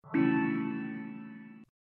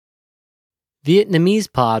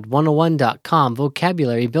VietnamesePod101.com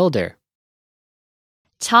Vocabulary Builder.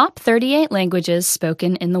 Top 38 languages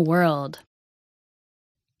spoken in the world.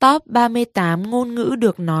 Top 38 ngôn ngữ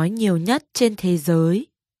được nói nhiều nhất trên thế giới.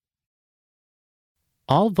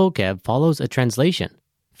 All vocab follows a translation.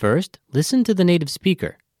 First, listen to the native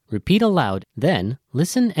speaker. Repeat aloud, then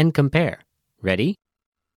listen and compare. Ready?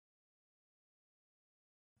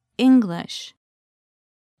 English,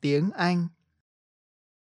 Tiếng Anh.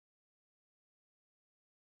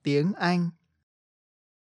 Tiếng Anh.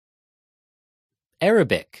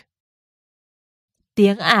 Arabic,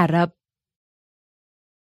 Tiếng Ả Rập.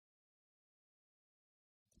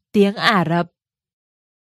 Tiếng Ả Rập.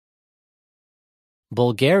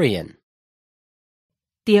 Bulgarian,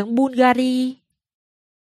 Tiếng Bulgari.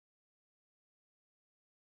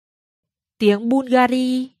 Tiếng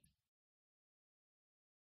Bulgari.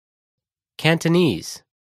 Cantonese,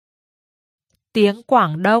 Tiếng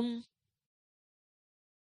Quảng Đông.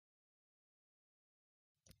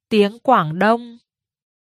 Tiếng Quảng Đông.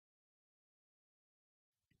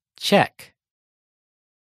 Czech,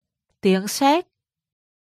 Tiếng Séc.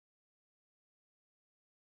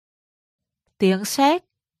 Tiếng Séc.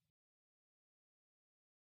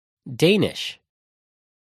 Danish,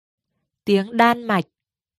 Tiếng Đan Mạch.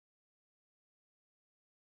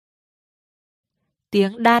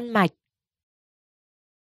 Tiếng Đan Mạch.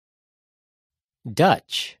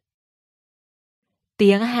 Dutch,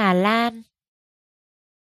 Tiếng Hà Lan.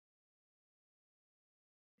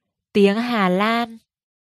 Tiếng Hà Lan.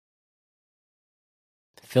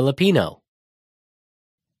 Filipino,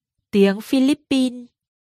 Tiếng Philippines.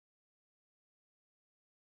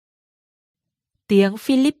 Tiếng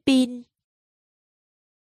Philippines.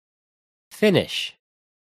 Finnish,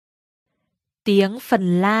 Tiếng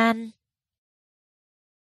Phần Lan.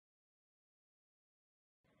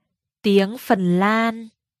 Tiếng Phần Lan.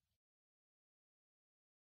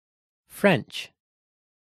 French,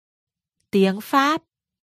 Tiếng Pháp.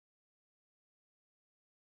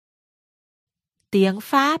 Tiếng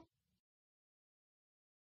Pháp.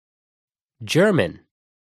 German,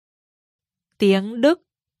 Tiếng Đức.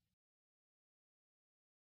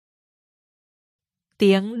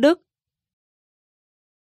 Tiếng Đức.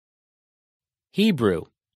 Hebrew,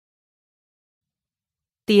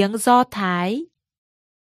 Tiếng Do Thái.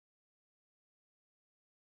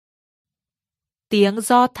 Tiếng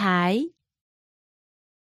Do Thái.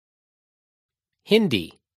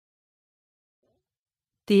 Hindi,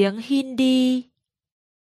 Tiếng Hindi.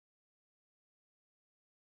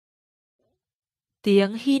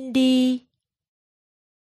 Tiếng Hindi.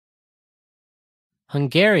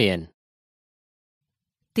 Hungarian,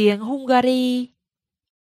 Tiếng Hungary.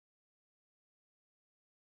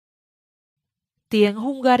 Tiếng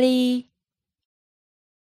Hungary.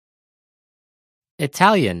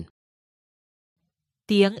 Italian,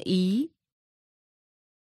 Tiếng Ý.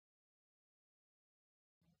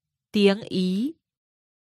 Tiếng Ý.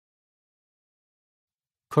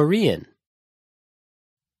 Korean,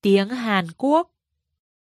 Tiếng Hàn Quốc.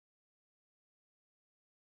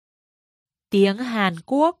 Tiếng Hàn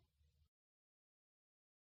Quốc.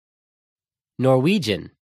 Norwegian,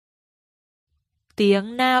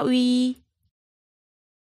 Tiếng Na Uy.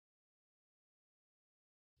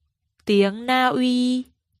 Tiếng Na Uy.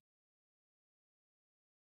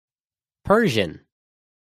 Persian,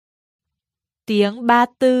 Tiếng Ba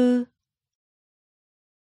Tư.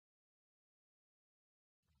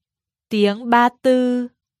 Tiếng Ba Tư.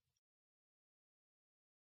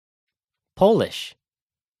 Polish,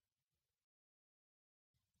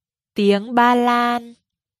 Tiếng Ba Lan.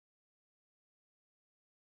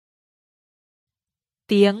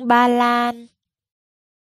 Tiếng Ba Lan.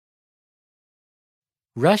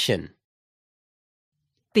 Russian,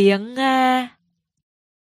 Tiếng Nga.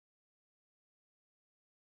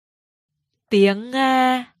 Tiếng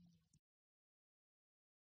Nga.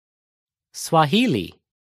 Swahili,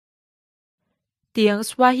 Tiếng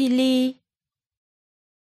Swahili.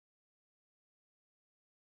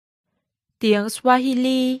 Tiếng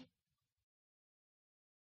Swahili.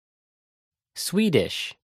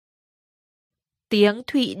 Swedish, Tiếng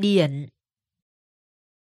Thụy Điển.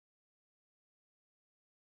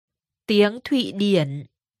 Tiếng Thụy Điển.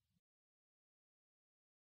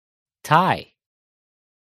 Thai,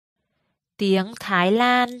 Tiếng Thái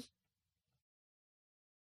Lan.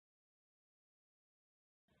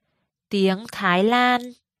 Tiếng Thái Lan.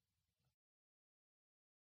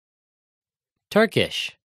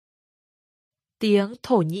 Turkish, Tiếng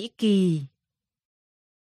Thổ Nhĩ Kỳ.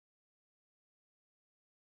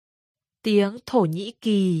 Tiếng Thổ Nhĩ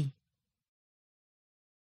Kỳ.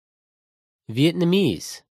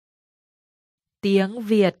 Vietnamese, Tiếng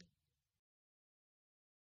Việt.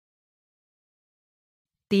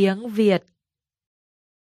 Tiếng Việt.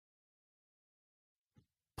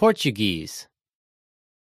 Portuguese.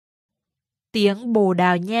 Tiếng Bồ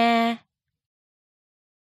Đào Nha.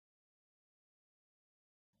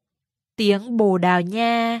 Tiếng Bồ Đào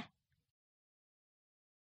Nha.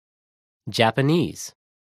 Japanese.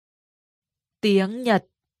 Tiếng Nhật.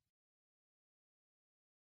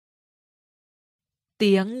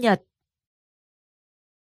 Tiếng Nhật.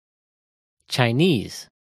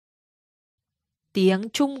 Chinese. Tiếng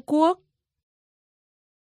Trung Quốc.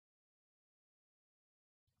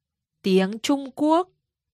 Tiếng Trung Quốc.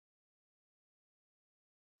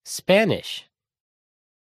 Spanish.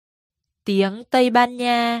 Tiếng Tây Ban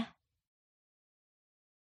Nha.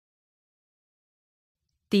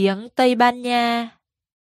 Tiếng Tây Ban Nha.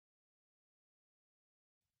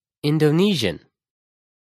 Indonesian.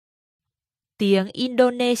 Tiếng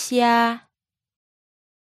Indonesia.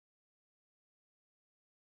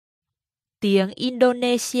 Tiếng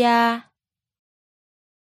Indonesia.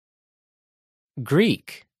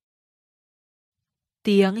 Greek.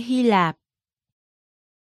 Tiếng Hy Lạp.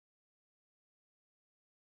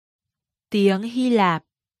 Tiếng Hy Lạp.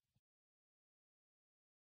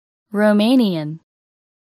 Romanian.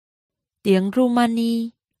 Tiếng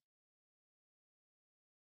Rumani.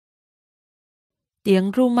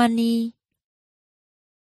 Tiếng Rumani.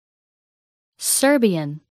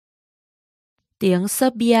 Serbian. Tiếng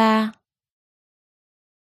Serbia.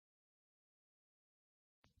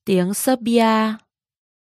 Tiếng Serbia.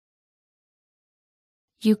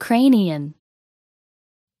 Ukrainian.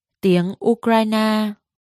 Tiếng Ukraine.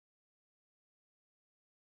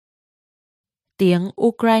 Tiếng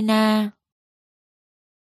Ukraine.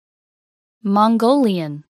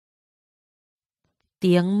 Mongolian.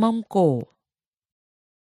 Tiếng Mông Cổ.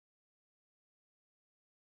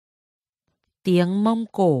 Tiếng Mông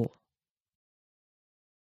Cổ.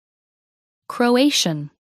 Croatian.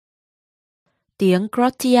 Tiếng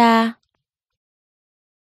Croatia.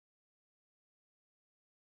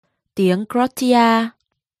 Tiếng Croatia.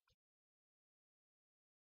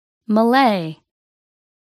 Malay.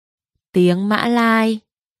 Tiếng Mã Lai.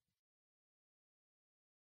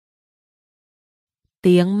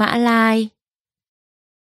 Tiếng Mã Lai.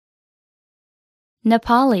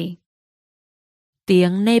 Nepali.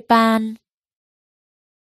 Tiếng Nepal.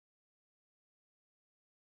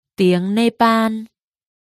 Tiếng Nepal.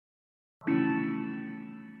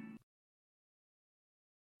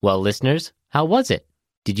 Well, listeners, how was it?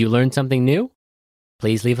 Did you learn something new?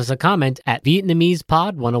 Please leave us a comment at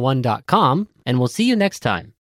VietnamesePod101.com, and we'll see you next time.